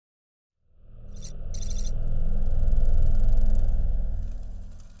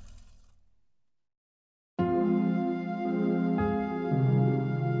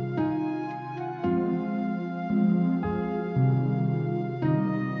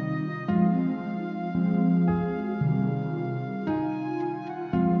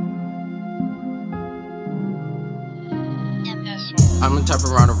I'm the type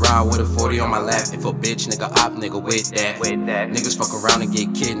around with a 40 on my lap. If a bitch, nigga, op, nigga, with that. Niggas fuck around and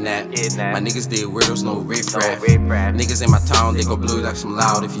get kidnapped. My niggas did weirdos, no riff-raff. Niggas in my town, they go blue like some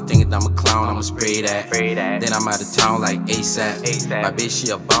loud. If you thinkin' I'm a clown, I'ma spray that. Then I'm out of town like ASAP. My bitch,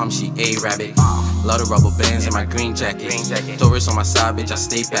 she a bomb, she A-rabbit. Love the rubber bands in my green jacket. Tourists on my side, bitch, I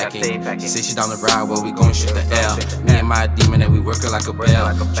stay packing. She say she down the ride, well, we gon' shoot the L. Me and my demon, and we workin' like a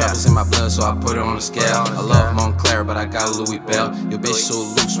bell. Troubles in my blood, so I put her on the scale. I love Montclair, but I got Louis Bell. Your bitch so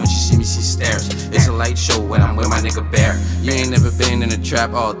loose, when she see me, she stares. It's a light show when I'm with my nigga Bear. You ain't never been in the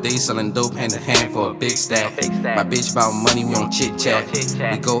trap all day, selling dope hand to hand for a big stack. My bitch bout money, we don't chit chat.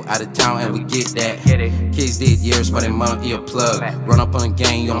 We go out of town and we get that. Kids did years, but they money ear plug. Run up on a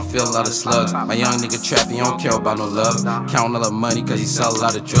gang, you don't feel a lot of slugs. My young nigga trapping, you don't care about no love. Counting all the money cause he sell a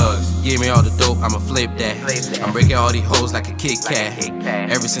lot of drugs. Give me all the dope, I'ma flip that. I'm breaking all these hoes like a Kit Kat.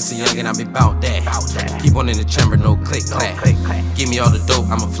 Ever since a youngin', I been bout that. Keep on in the chamber, no click clack. Give me all the dope,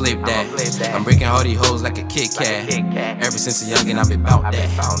 I'ma flip that. I'm breaking all these hoes like a Kit Kat. Ever since a youngin', I been bout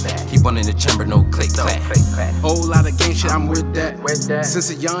that. Keep on in the chamber, no click clack. Whole lot of gang shit, I'm with that. Since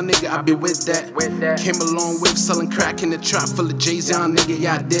a young nigga, I been with that. Came a long way selling crack in the trap full of J's, young nigga,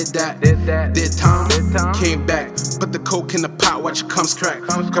 yeah, I did that. Did time, came back, put the coke in the pot, watch it comes crack.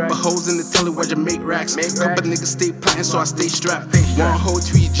 Couple hoes in the telly, watch it make racks. Couple niggas stay plotting, so I stay strapped. One hoe,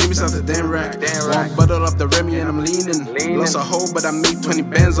 2 Jimmy's out the damn rack. One bottle off the Remy and I'm leaning. Lost a hoe, but I made 20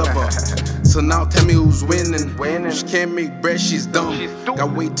 bands of her. So now tell me who's winning. If she can't make bread, she's dumb.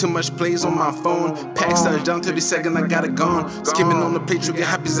 Got way too much plays on my phone. Pack started down 30 seconds, I got it gone. Skimming on the plate, you get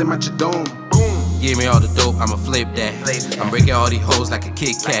happy in my chadome. Give me all the dope, I'ma flip that. I'm breaking all these hoes like a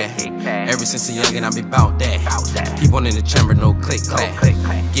Kit Kat. Ever since a youngin', I been bout that. Keep on in the chamber, no click clack.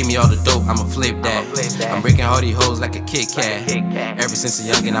 Give me all the dope, I'ma flip that. I'm breaking all these hoes like a Kit Kat. Ever since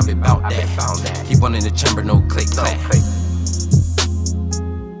a youngin', I been bout that. Keep on in the chamber, no click clack.